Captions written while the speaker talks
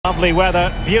Lovely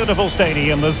weather, beautiful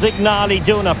stadium, the Signal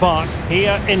Iduna Park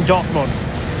here in Dortmund.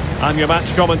 I'm your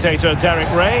match commentator, Derek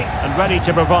Ray, and ready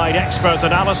to provide expert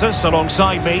analysis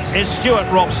alongside me is Stuart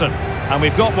Robson. And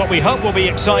we've got what we hope will be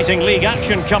exciting league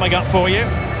action coming up for you.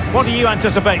 What do you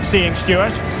anticipate seeing,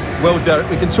 Stuart? Well, Derek,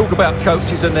 we can talk about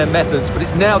coaches and their methods, but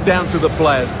it's now down to the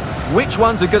players. Which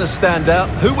ones are going to stand out,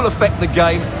 who will affect the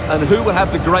game, and who will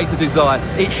have the greater desire?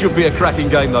 It should be a cracking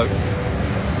game, though.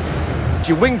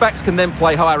 Your wing-backs can then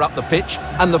play higher up the pitch,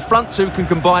 and the front two can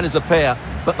combine as a pair,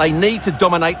 but they need to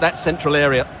dominate that central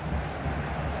area.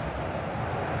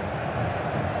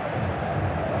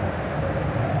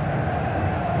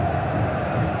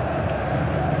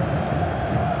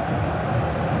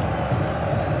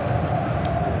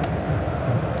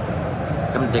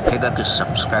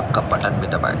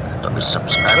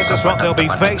 This is what they'll be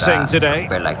facing today.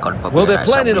 Well, they're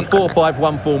playing in a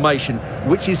 4-5-1 formation,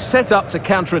 which is set up to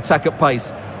counter-attack at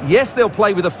pace. Yes, they'll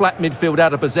play with a flat midfield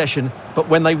out of possession, but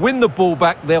when they win the ball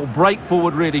back, they'll break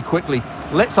forward really quickly.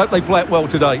 Let's hope they play it well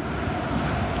today.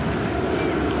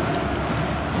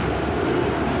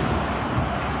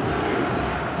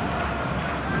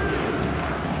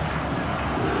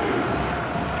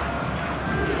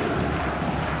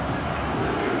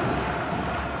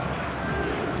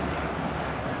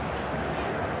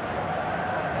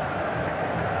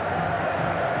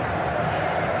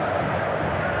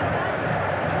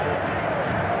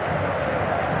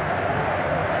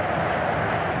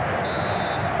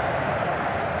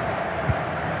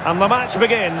 And the match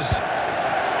begins.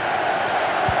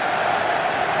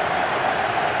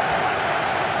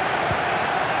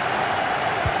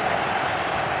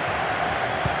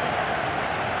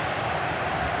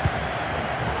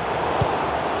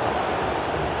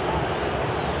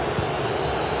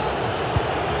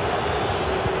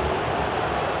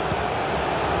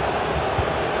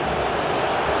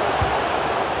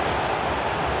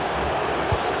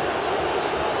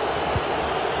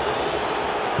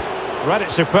 Read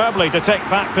it superbly to take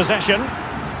back possession.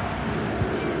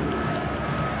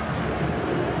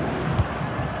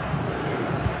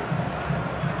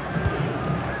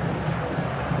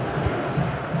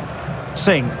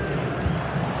 Singh.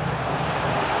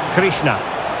 Krishna.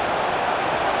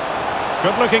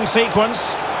 Good-looking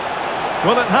sequence.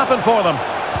 Will it happen for them?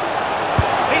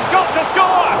 He's got to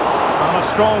score! And a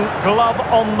strong glove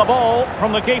on the ball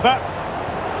from the keeper.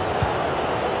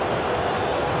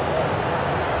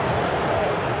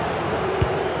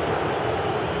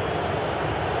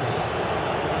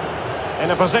 In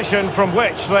a position from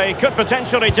which they could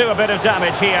potentially do a bit of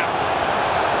damage here.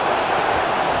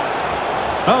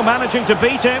 Oh, managing to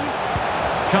beat him.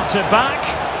 Cuts it back.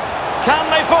 Can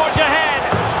they forge ahead?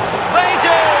 They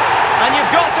do! And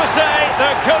you've got to say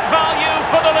they're good value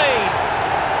for the lead.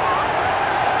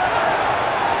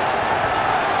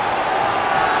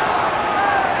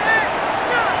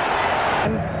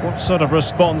 What sort of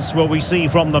response will we see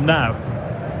from them now?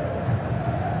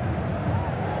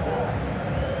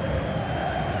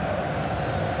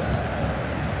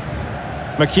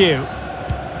 McHugh.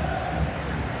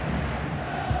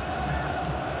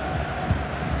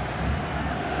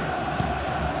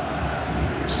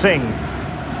 Singh.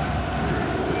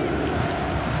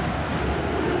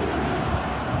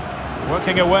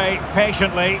 Working away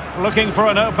patiently, looking for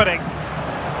an opening.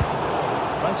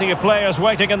 Plenty of players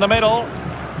waiting in the middle.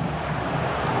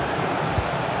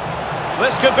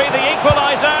 This could be the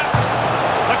equaliser.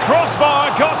 The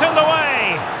crossbar got in the way.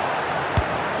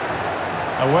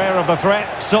 Aware of the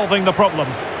threat, solving the problem.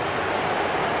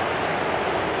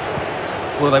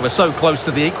 Well, they were so close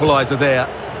to the equaliser there.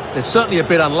 They're certainly a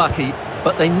bit unlucky,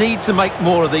 but they need to make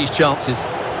more of these chances.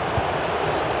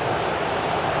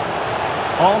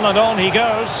 On and on he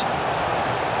goes.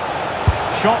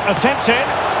 Shot attempted.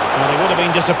 Well, he would have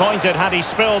been disappointed had he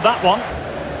spilled that one.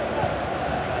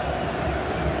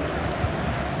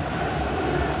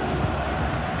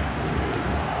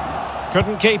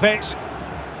 Couldn't keep it.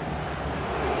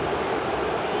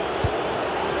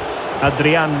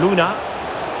 Adrian Luna.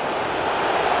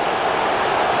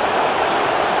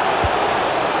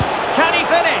 Can he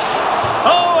finish?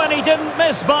 Oh, and he didn't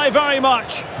miss by very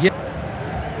much. Yeah.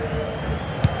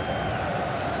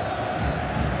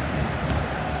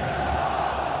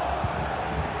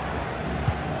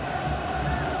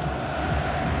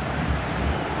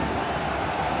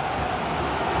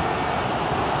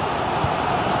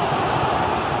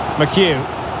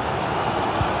 McHugh.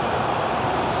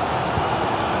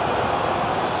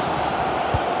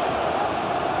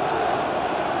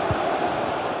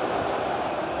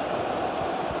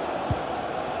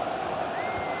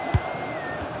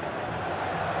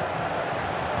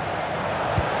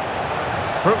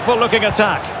 Fruitful looking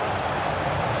attack.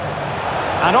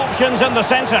 And options in the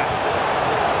centre.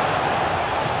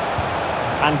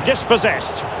 And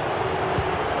dispossessed.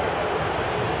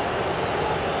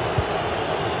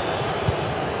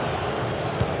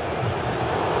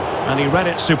 And he read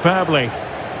it superbly.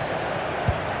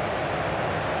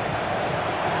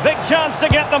 Big chance to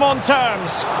get them on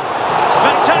terms.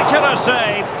 Spectacular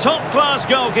save. Top-class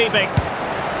goalkeeping.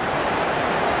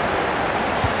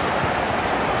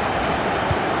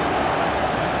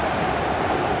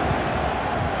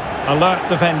 Alert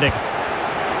defending.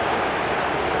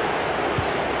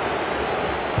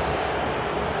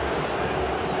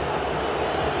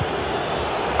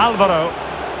 Alvaro.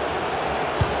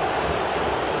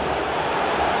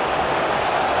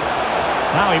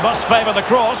 Now he must favour the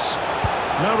cross.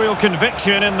 No real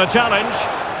conviction in the challenge.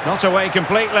 Not away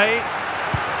completely.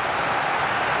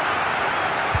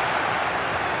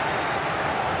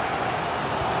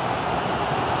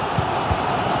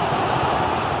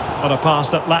 What a pass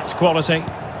that lacks quality.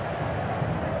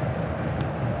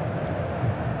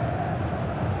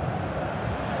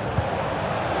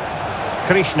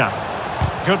 Krishna.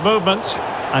 Good movement.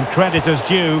 And credit is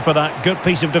due for that good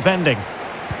piece of defending.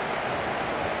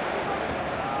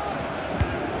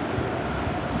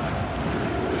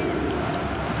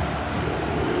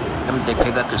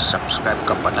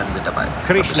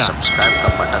 Krishna.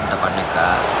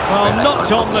 Well,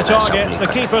 knocked on the target. The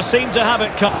keeper seemed to have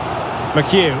it cut.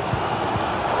 McHugh.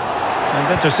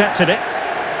 And intercepted it.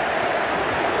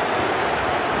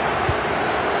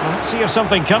 Well, let's see if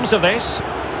something comes of this.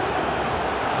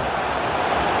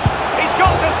 He's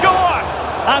got to score!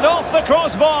 And off the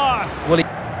crossbar! Well,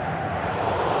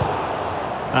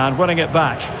 and winning it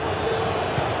back.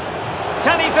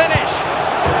 Can he finish?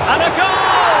 And a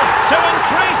goal to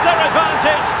increase their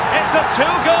advantage. It's a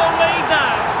 2-goal lead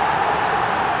now.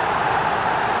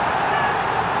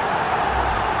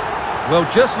 Well,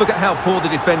 just look at how poor the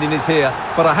defending is here.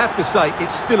 But I have to say,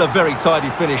 it's still a very tidy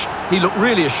finish. He looked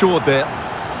really assured there.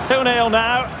 2-0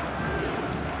 now.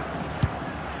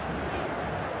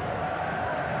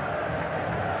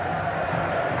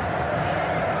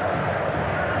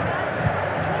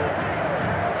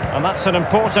 And that's an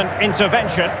important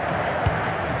intervention.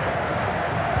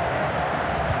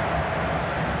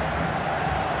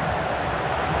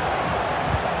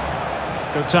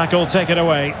 Good tackle, take it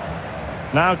away.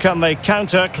 Now can they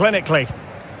counter clinically?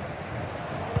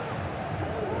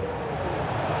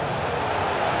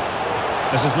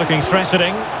 This is looking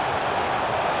threatening.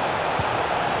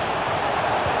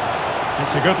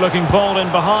 It's a good-looking ball in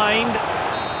behind.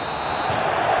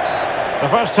 The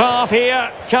first half here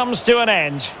comes to an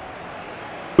end.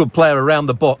 Good player around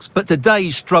the box, but today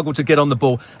he struggled to get on the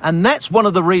ball, and that's one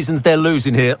of the reasons they're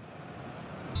losing here.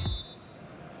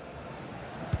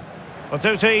 The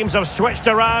two teams have switched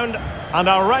around and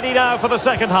are ready now for the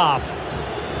second half.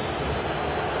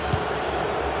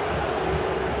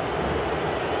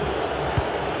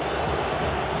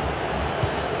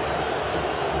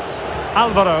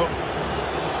 Alvaro.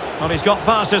 Well, he's got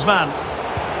past his man.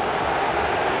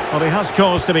 Well, he has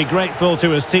cause to be grateful to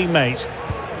his teammate.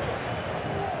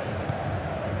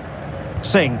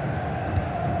 Singh.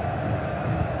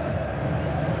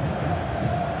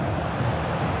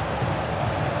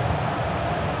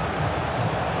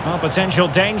 Well, potential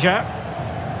danger.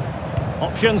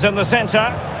 Options in the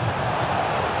centre.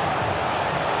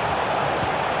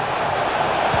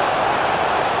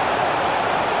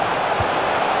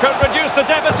 Could reduce the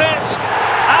deficit.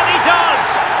 And he does!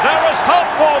 There is hope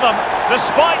for them,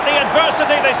 despite the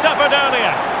adversity they suffered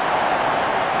earlier.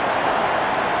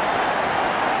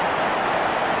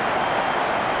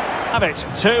 Have it,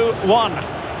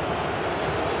 2-1.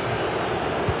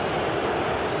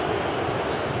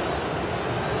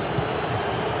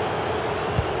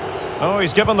 Oh,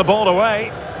 he's given the ball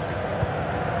away.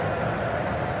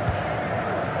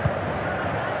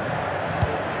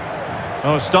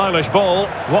 Oh, stylish ball.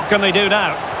 What can they do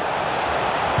now?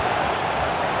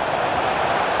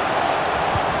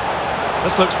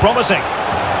 This looks promising.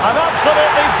 An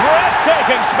absolutely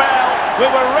breathtaking spell. We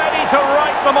were ready to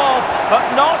write them off, but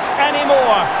not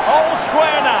anymore. All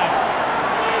square now.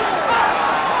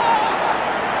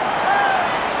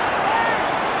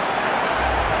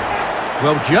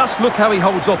 Well, just look how he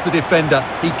holds off the defender.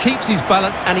 He keeps his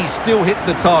balance and he still hits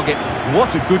the target.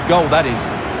 What a good goal that is.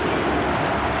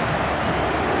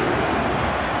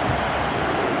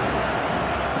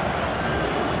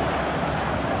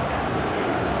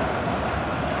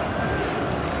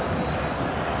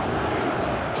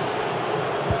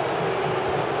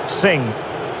 Singh.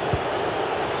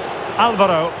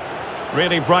 Alvaro.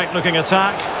 Really bright looking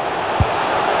attack.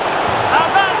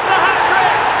 And that's the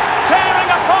hat-trick! Tearing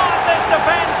apart this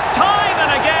defence time and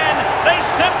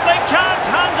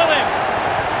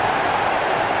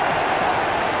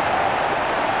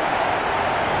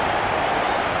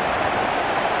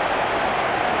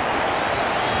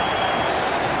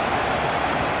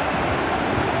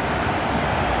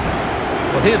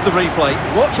Well, here's the replay.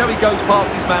 Watch how he goes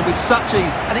past his man with such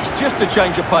ease, and it's just a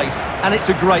change of pace. And it's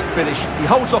a great finish. He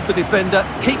holds off the defender,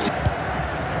 keeps it.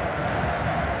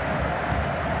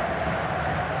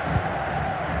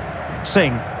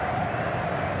 Singh.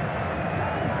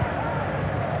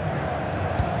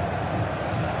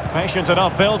 Patient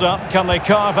enough build-up. Can they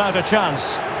carve out a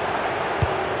chance?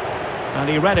 And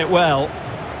he read it well.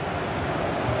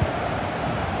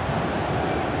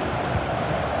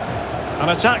 An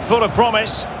attack full of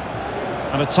promise.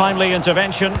 And a timely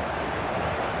intervention.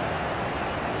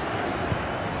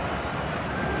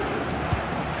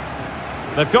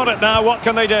 They've got it now. What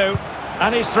can they do?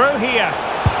 And he's through here.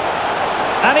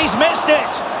 And he's missed it.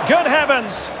 Good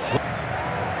heavens.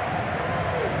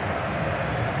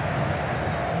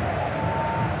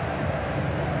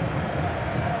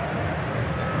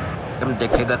 हम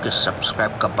देखेगा कि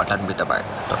subscribe का button भी दबाएं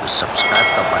तो इस subscribe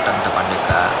का button दबाने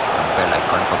का बेल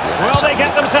आइकन को भी Well, they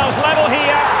get themselves level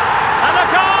here. And a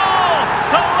goal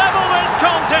to level this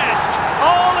contest.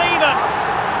 All even.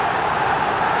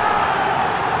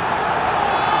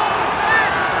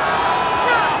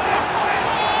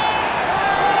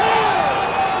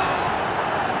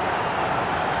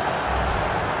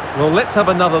 Well, let's have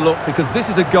another look, because this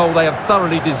is a goal they have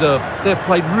thoroughly deserved. They've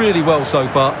played really well so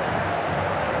far.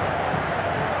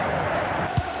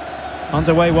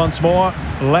 Underway once more,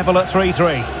 level at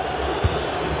 3-3.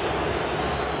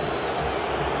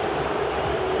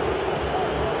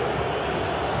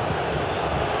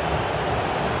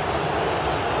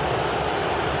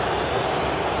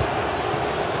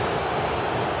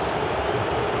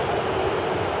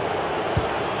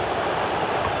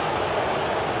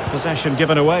 Possession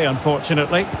given away,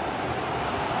 unfortunately.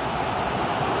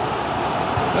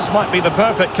 This might be the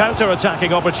perfect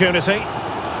counter-attacking opportunity.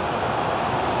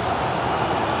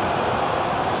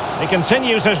 He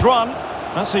continues his run.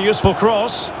 That's a useful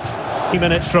cross. 3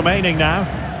 minutes remaining now.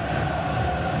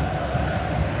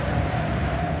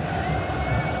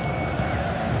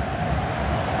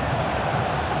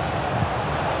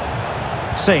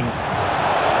 Singh.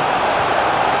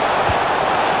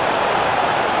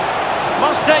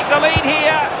 Must take the lead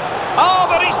here. Oh,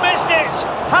 but he's missed it.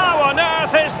 How on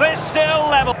earth is this still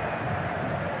level?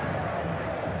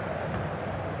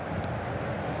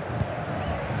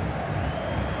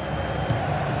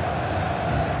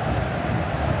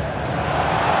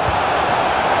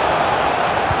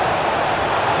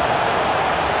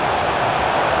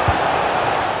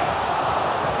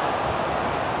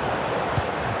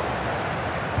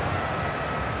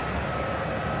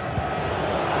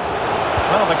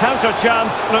 Well, the counter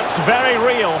chance looks very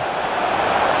real.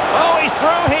 Oh, he's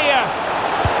through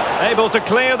here. Able to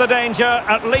clear the danger,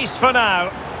 at least for now.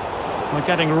 They're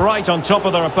getting right on top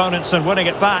of their opponents and winning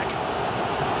it back.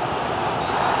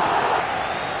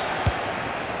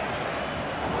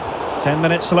 Ten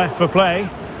minutes left for play.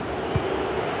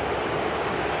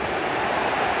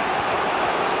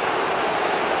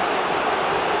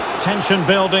 Tension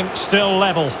building, still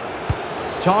level.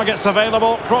 Targets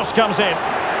available, cross comes in.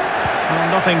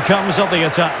 Well, nothing comes of the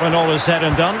attack when all is said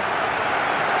and done.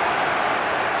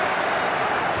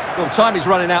 Well, time is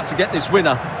running out to get this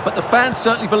winner, but the fans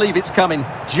certainly believe it's coming.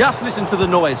 Just listen to the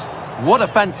noise. What a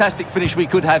fantastic finish we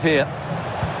could have here.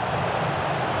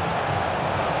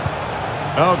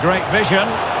 Oh, great vision.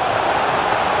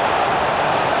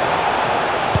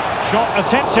 Shot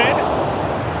attempted.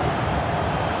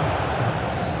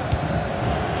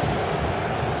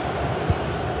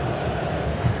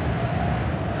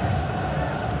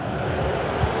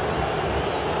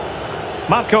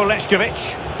 Marko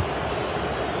Lešković.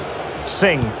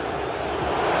 Singh.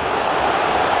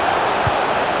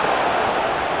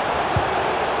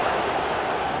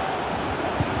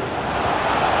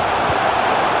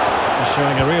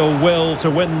 Showing a real will to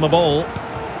win the ball.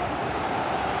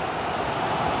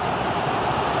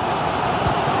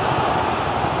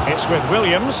 It's with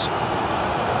Williams.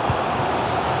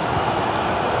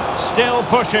 Still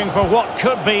pushing for what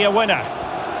could be a winner.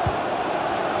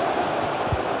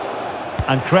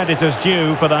 And credit is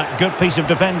due for that good piece of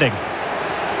defending.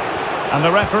 And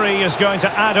the referee is going to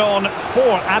add on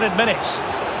 4 added minutes.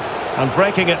 And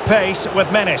breaking at pace with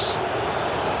menace.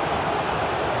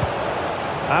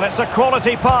 And it's a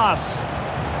quality pass.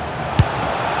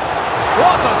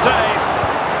 What a save!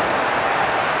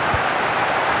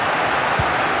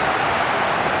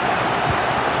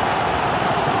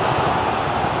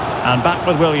 And back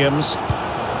with Williams.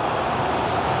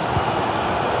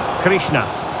 Krishna.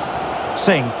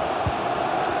 Singh.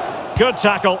 Good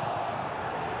tackle.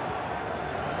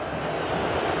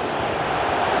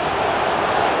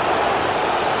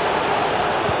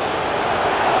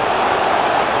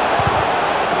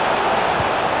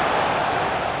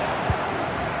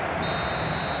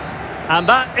 And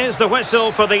that is the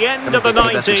whistle for the end of the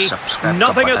 90.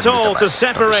 Nothing at all to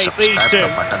separate these two.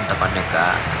 Button tekannya ka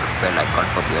bell icon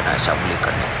pembina assembly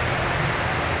करने